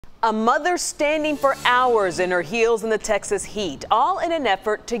A mother standing for hours in her heels in the Texas heat, all in an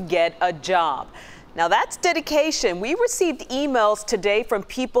effort to get a job. Now that's dedication. We received emails today from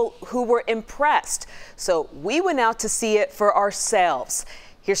people who were impressed, so we went out to see it for ourselves.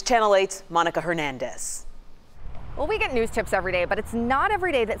 Here's Channel 8's Monica Hernandez. Well, we get news tips every day, but it's not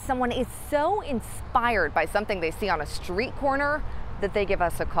every day that someone is so inspired by something they see on a street corner that they give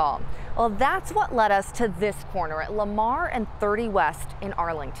us a call. Well, that's what led us to this corner at Lamar and 30 West in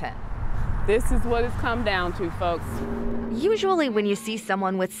Arlington. This is what it's come down to, folks. Usually when you see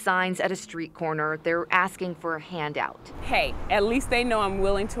someone with signs at a street corner, they're asking for a handout. Hey, at least they know I'm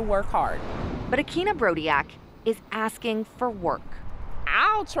willing to work hard. But Akina Brodiak is asking for work.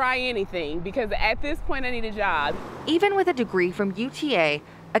 I'll try anything because at this point I need a job. Even with a degree from UTA,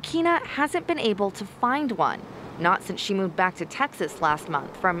 Akina hasn't been able to find one. Not since she moved back to Texas last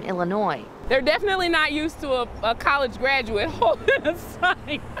month from Illinois. They're definitely not used to a college graduate holding a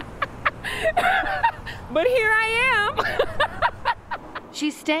sign. But here I am.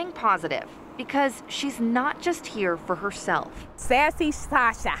 She's staying positive because she's not just here for herself. Sassy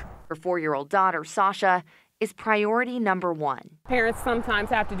Sasha. Her 4-year-old daughter, Sasha, is priority number one. Parents sometimes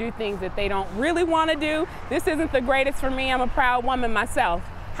have to do things that they don't really want to do. This isn't the greatest for me. I'm a proud woman myself.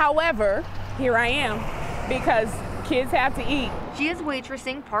 However, here I am because kids have to eat. She is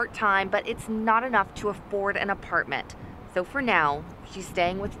waitressing part-time, but it's not enough to afford an apartment. So for now, she's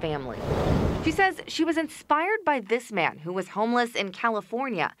staying with family. She says she was inspired by this man who was homeless in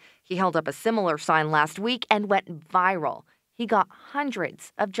California. He held up a similar sign last week and went viral. He got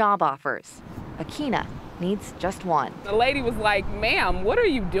hundreds of job offers. Akina needs just one. The lady was like, "Ma'am, what are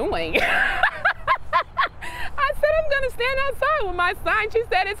you doing?" I said, "I'm gonna stand outside with my sign." She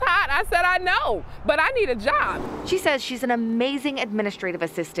said, "It's hot." I said, "I know, but I need a job." She says she's an amazing administrative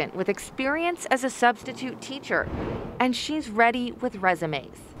assistant with experience as a substitute teacher, and she's ready with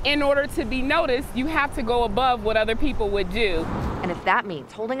resumes. In order to be noticed, you have to go above what other people would do. And if that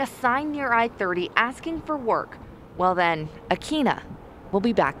means holding a sign near I-30 asking for work, well then, Akina will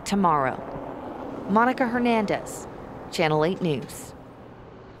be back tomorrow. Monica Hernandez, Channel 8 News.